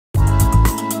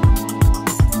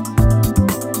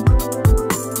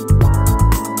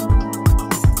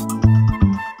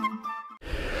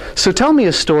So tell me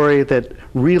a story that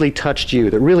really touched you,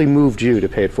 that really moved you to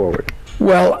pay it forward.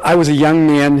 Well, I was a young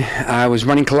man. I was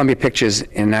running Columbia Pictures,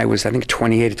 and I was, I think,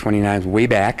 28 or 29, way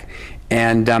back.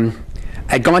 And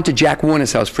I'd gone to Jack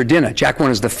Warner's house for dinner. Jack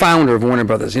Warner's the founder of Warner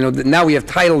Brothers. You know, now we have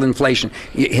title inflation.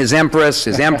 His Empress,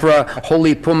 his Emperor,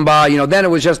 Holy Pumbaa, you know, then it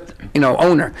was just, you know,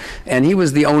 owner. And he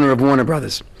was the owner of Warner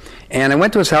Brothers. And I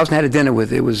went to his house and had a dinner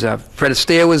with, it was, Fred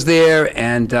Astaire was there,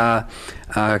 and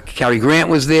Cary Grant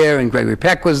was there, and Gregory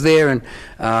Peck was there,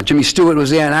 and Jimmy Stewart was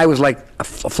there, and I was like a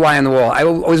fly on the wall. I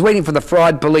was waiting for the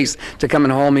fraud police to come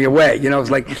and haul me away. You know, it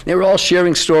was like, they were all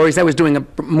sharing stories. I was doing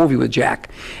a movie with Jack.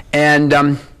 And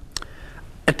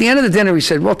at the end of the dinner, he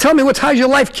said, well, tell me, how's your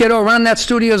life, kiddo, around that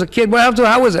studio as a kid?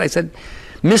 How was it? I said,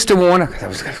 Mr. Warner, I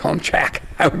was going to call him Jack.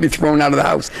 I would be thrown out of the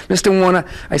house. Mr. Warner,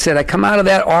 I said, I come out of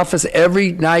that office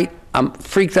every night. I'm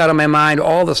freaked out of my mind,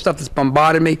 all the stuff that's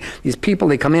bombarded me. These people,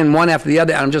 they come in one after the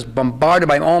other, and I'm just bombarded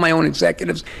by all my own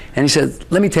executives. And he said,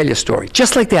 let me tell you a story.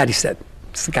 Just like that, he said.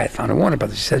 This is the guy that founded Warner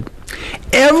Brothers. He said,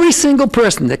 every single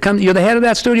person that comes, you're the head of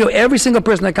that studio, every single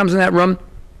person that comes in that room,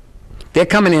 they're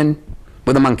coming in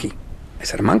with a monkey. I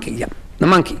said, a monkey? Yeah, the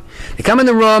monkey. They come in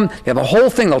the room, they have a whole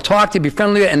thing, they'll talk to you, be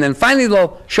friendly, and then finally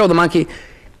they'll show the monkey,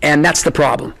 and that's the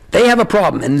problem. They have a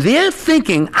problem, and they're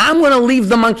thinking, I'm going to leave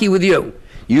the monkey with you.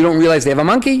 You don't realize they have a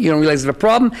monkey, you don't realize they have a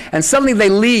problem, and suddenly they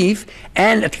leave,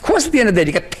 and of course at the end of the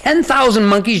day, you got 10,000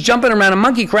 monkeys jumping around and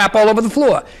monkey crap all over the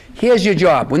floor. Here's your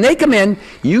job. When they come in,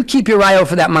 you keep your eye out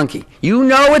for that monkey. You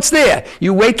know it's there.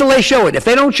 You wait till they show it. If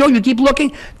they don't show it, you keep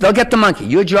looking, they'll get the monkey.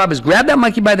 Your job is grab that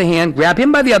monkey by the hand, grab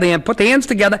him by the other hand, put the hands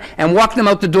together, and walk them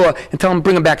out the door and tell them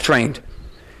bring them back trained.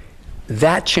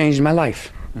 That changed my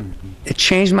life. It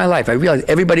changed my life. I realized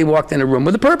everybody walked in a room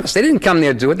with a purpose. They didn't come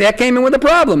there to do it. They came in with a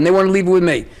problem. They wanted to leave it with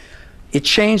me. It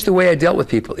changed the way I dealt with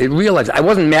people. It realized I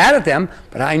wasn't mad at them,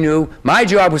 but I knew my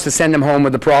job was to send them home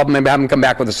with the problem and have them come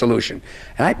back with a solution.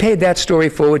 And I paid that story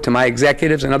forward to my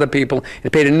executives and other people.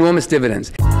 It paid enormous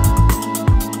dividends.